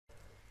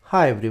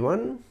Hi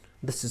everyone,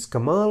 this is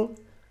Kamal.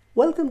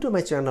 Welcome to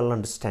my channel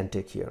Understand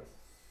Tech here.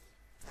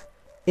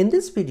 In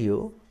this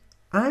video,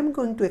 I am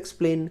going to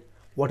explain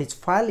what is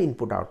file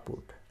input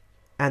output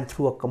and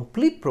through a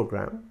complete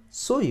program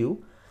show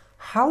you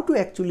how to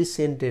actually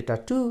send data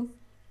to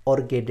or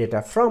get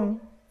data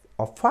from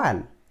a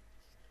file.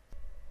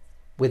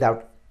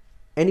 Without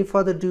any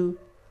further ado,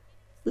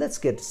 let's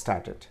get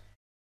started.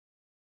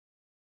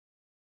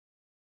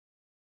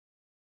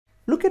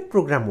 Look at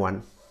program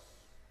 1.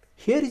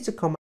 Here is a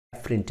command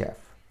printf.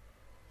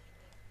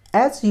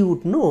 As you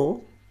would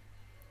know,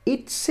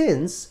 it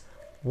sends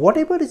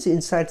whatever is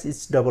inside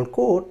its double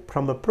quote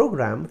from a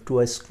program to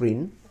a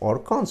screen or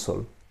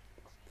console.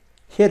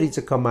 Here is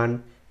a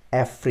command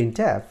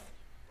fprintf.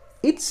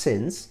 It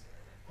sends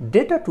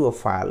data to a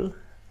file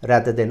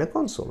rather than a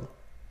console.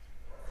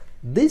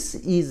 This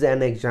is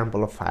an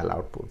example of file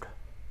output.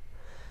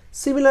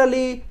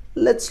 Similarly,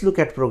 let's look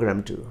at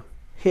program 2.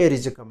 Here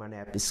is a command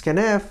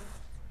fscanf.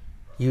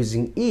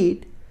 Using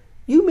it,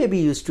 you may be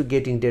used to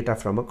getting data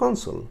from a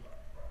console.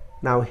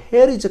 Now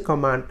here is a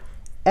command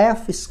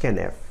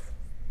fscanf.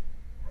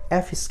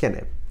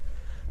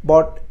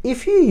 But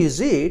if you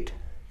use it,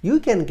 you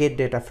can get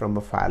data from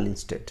a file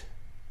instead.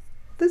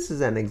 This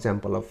is an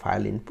example of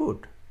file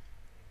input.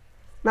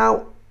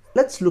 Now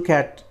let's look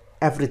at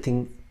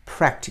everything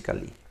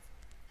practically.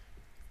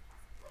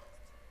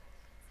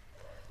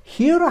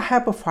 Here I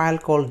have a file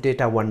called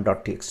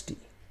data1.txt.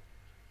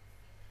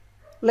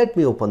 Let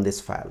me open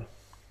this file.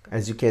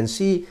 As you can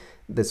see,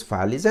 this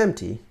file is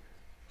empty.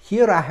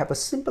 Here I have a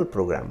simple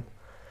program.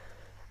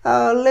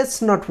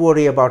 Let's not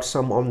worry about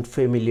some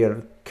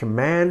unfamiliar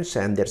commands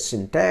and their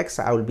syntax.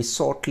 I will be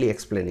shortly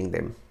explaining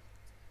them.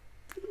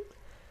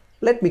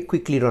 Let me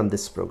quickly run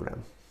this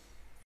program.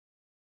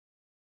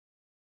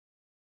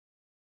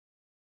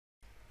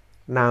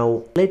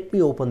 Now let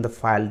me open the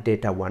file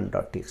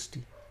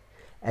data1.txt.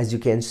 As you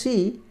can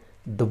see,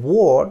 the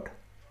word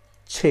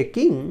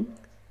checking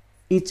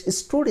is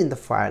stored in the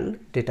file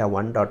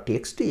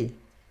data1.txt.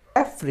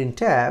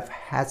 fprintf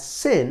has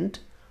sent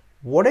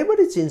whatever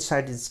is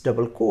inside its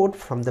double quote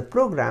from the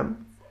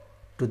program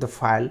to the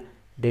file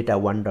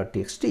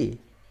data1.txt.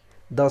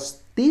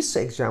 Thus, this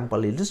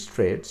example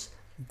illustrates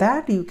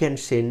that you can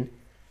send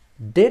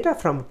data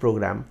from a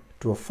program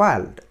to a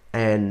file,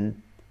 and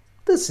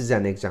this is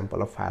an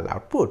example of file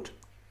output.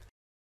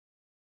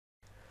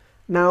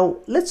 Now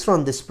let's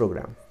run this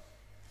program.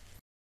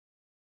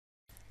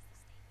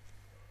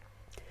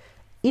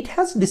 It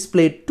has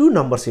displayed two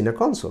numbers in a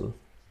console.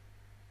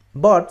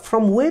 But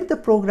from where the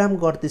program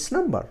got this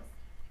number?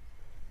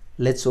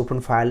 Let's open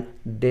file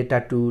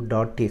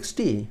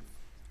data2.txt.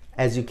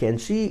 As you can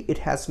see, it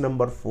has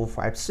number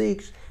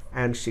 456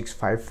 and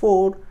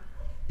 654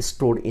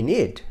 stored in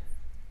it.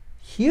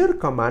 Here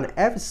command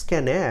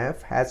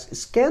fscanf has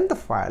scanned the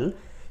file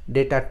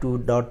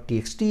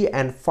data2.txt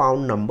and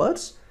found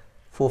numbers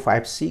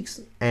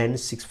 456 and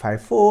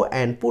 654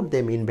 and put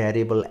them in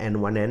variable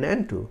n1 and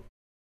n2.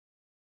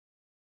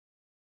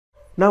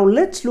 Now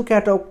let's look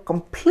at a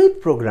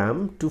complete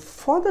program to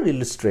further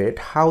illustrate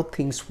how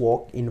things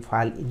work in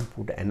file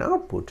input and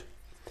output.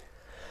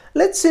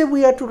 Let's say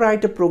we are to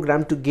write a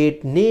program to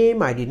get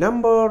name, ID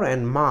number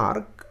and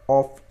mark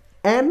of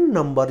n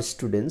number of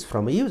students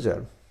from a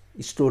user,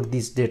 store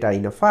this data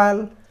in a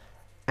file,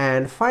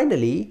 and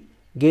finally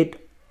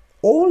get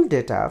all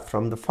data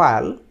from the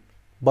file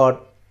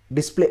but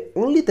display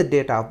only the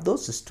data of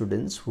those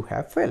students who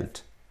have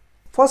failed.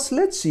 First,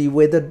 let's see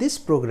whether this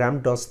program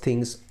does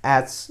things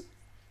as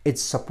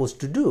it's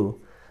supposed to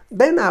do.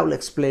 Then I will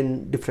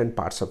explain different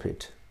parts of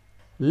it.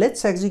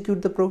 Let's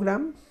execute the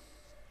program.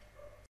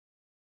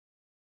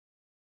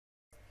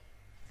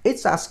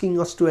 It's asking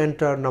us to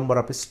enter number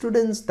of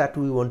students that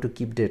we want to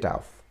keep data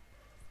of.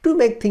 To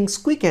make things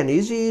quick and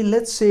easy,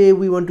 let's say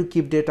we want to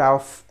keep data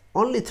of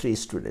only 3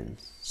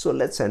 students. So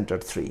let's enter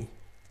 3.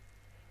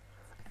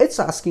 It's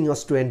asking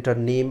us to enter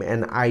name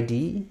and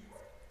ID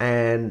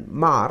and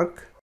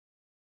mark.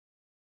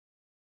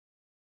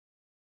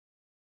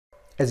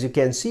 As you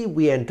can see,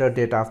 we entered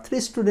data of 3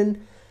 students,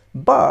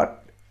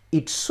 but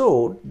it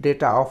showed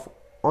data of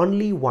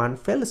only 1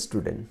 failed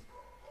student.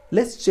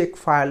 Let's check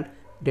file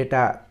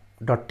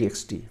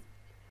data.txt.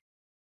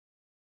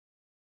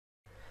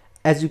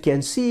 As you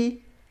can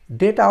see,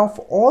 data of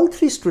all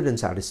 3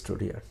 students are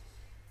stored here.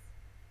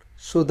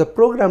 So the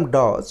program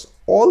does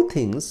all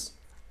things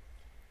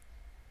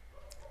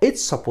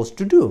it's supposed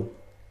to do.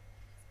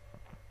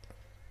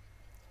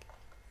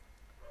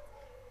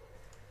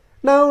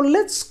 Now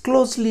let's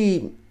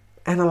closely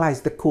analyze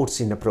the codes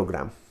in a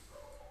program.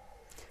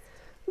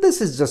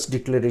 This is just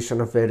declaration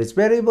of various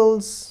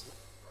variables.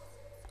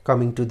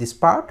 Coming to this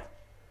part,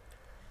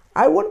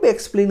 I won't be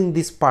explaining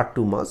this part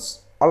too much.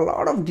 A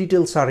lot of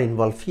details are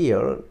involved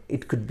here.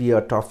 It could be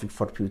a topic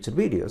for future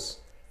videos.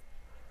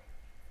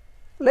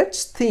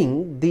 Let's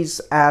think this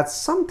as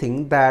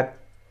something that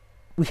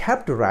we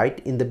have to write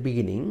in the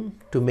beginning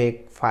to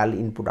make file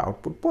input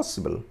output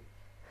possible.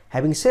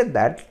 Having said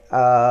that,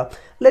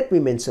 let me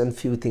mention a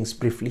few things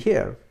briefly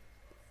here.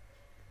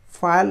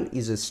 File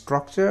is a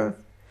structure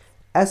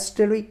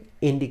Asterisk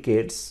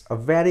indicates a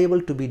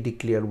variable to be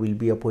declared will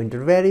be a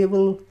pointer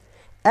variable.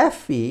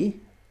 FE,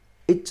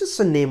 it's just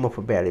a name of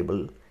a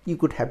variable. You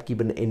could have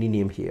given any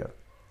name here.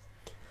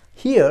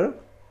 Here,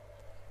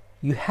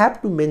 you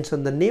have to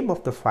mention the name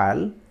of the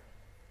file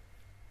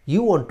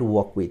you want to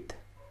work with.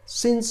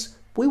 Since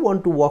we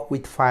want to work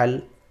with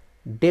file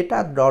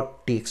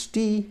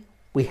data.txt,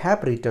 we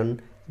have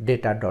written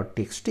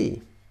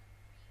data.txt.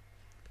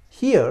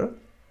 Here,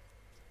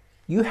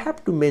 you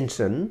have to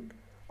mention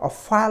a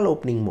file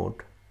opening mode.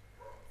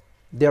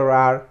 There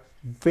are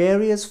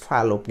various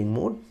file opening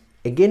mode.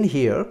 Again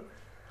here,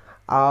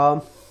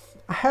 I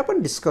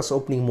haven't discussed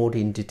opening mode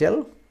in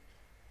detail.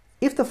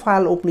 If the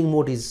file opening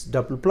mode is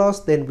double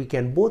plus, then we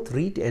can both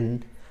read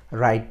and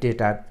write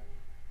data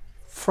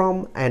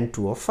from and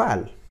to a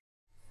file.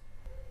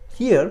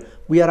 Here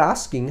we are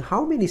asking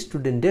how many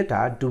student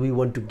data do we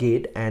want to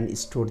get and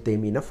store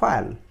them in a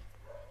file.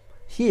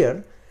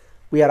 Here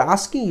we are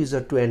asking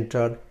user to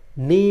enter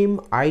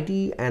name,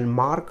 ID and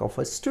mark of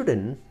a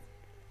student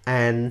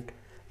and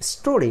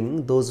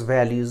storing those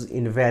values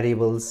in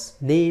variables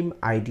name,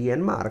 ID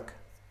and mark.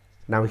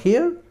 Now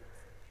here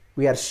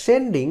we are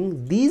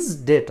sending these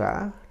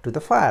data to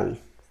the file.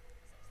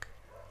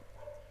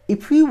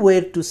 If we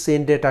were to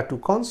send data to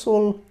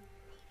console,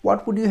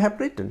 what would you have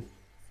written?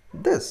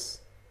 This.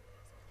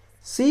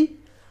 See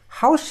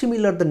how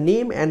similar the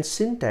name and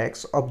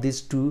syntax of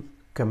these two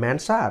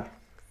commands are.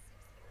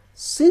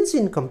 Since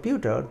in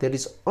computer there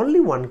is only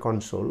one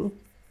console,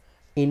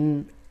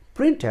 in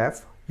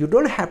printf you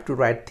don't have to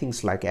write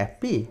things like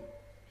fp.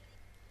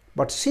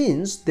 But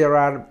since there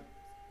are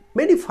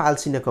many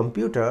files in a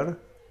computer,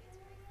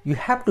 you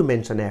have to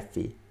mention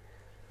fp.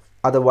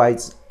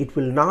 Otherwise it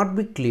will not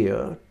be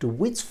clear to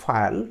which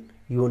file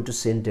you want to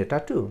send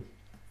data to.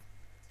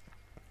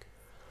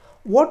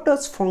 What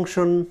does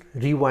function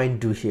rewind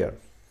do here?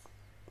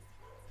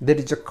 There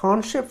is a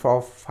concept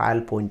of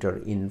file pointer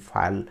in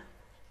file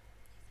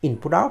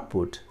input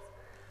output.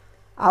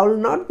 I will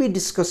not be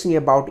discussing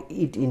about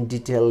it in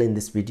detail in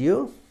this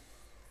video.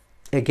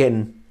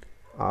 Again,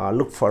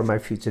 look for my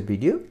future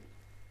video.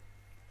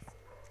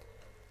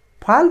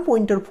 File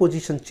pointer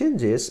position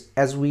changes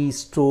as we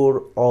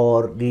store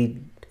or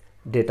read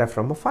data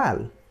from a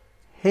file.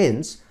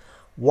 Hence,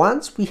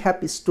 once we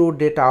have stored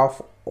data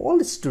of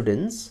all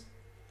students,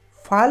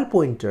 file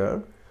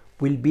pointer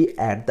will be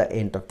at the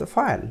end of the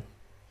file.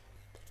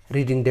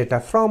 Reading data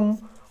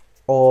from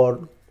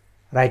or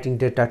writing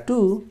data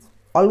to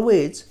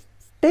always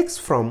takes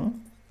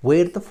from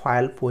where the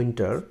file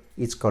pointer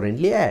is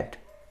currently at.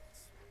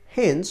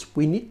 Hence,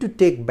 we need to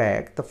take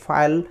back the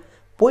file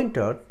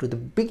pointer to the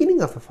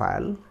beginning of the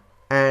file,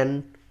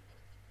 and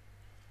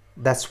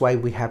that's why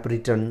we have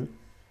written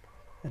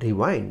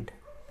rewind.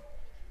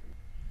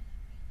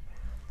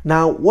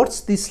 Now,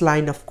 what's this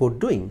line of code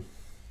doing?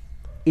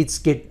 It's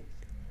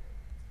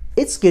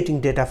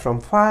getting data from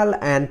file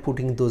and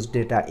putting those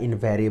data in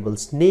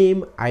variables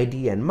name,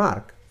 ID and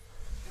mark.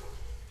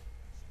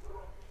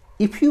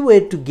 If you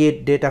were to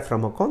get data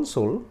from a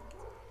console,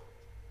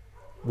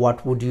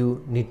 what would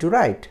you need to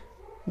write?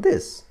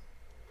 This.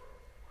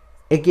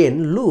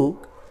 Again,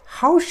 look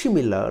how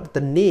similar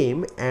the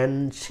name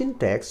and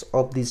syntax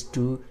of these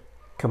two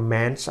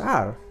commands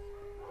are.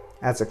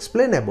 As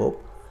explained above,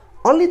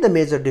 only the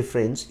major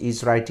difference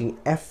is writing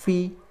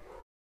fp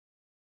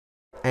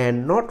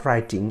and not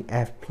writing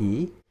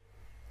fp.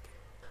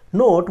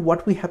 Note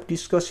what we have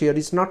discussed here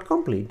is not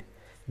complete.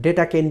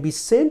 Data can be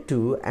sent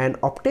to and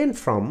obtained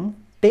from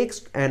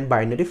text and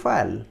binary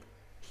file.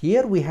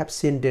 Here we have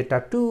sent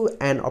data to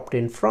and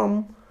obtained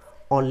from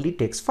only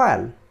text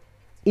file.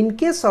 In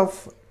case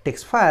of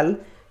text file,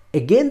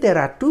 again there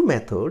are two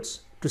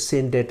methods to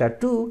send data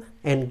to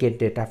and get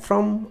data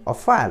from a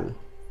file.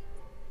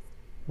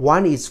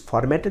 One is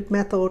formatted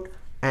method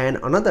and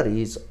another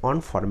is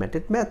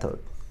unformatted method.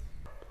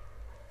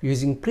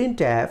 Using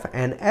printf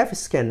and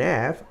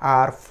fscanf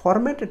are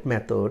formatted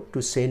method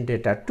to send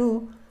data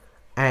to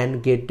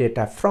and get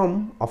data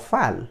from a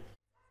file.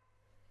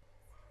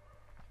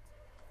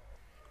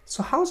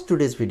 So how's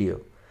today's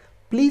video?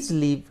 Please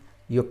leave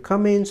your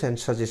comments and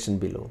suggestions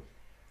below.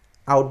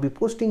 I would be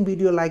posting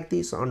video like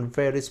this on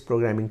various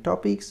programming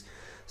topics,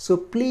 so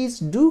please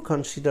do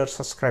consider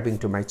subscribing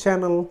to my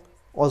channel.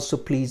 Also,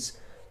 please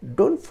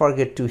don't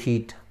forget to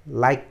hit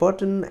like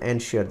button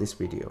and share this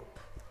video.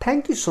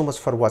 Thank you so much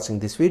for watching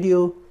this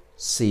video.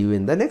 See you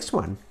in the next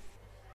one.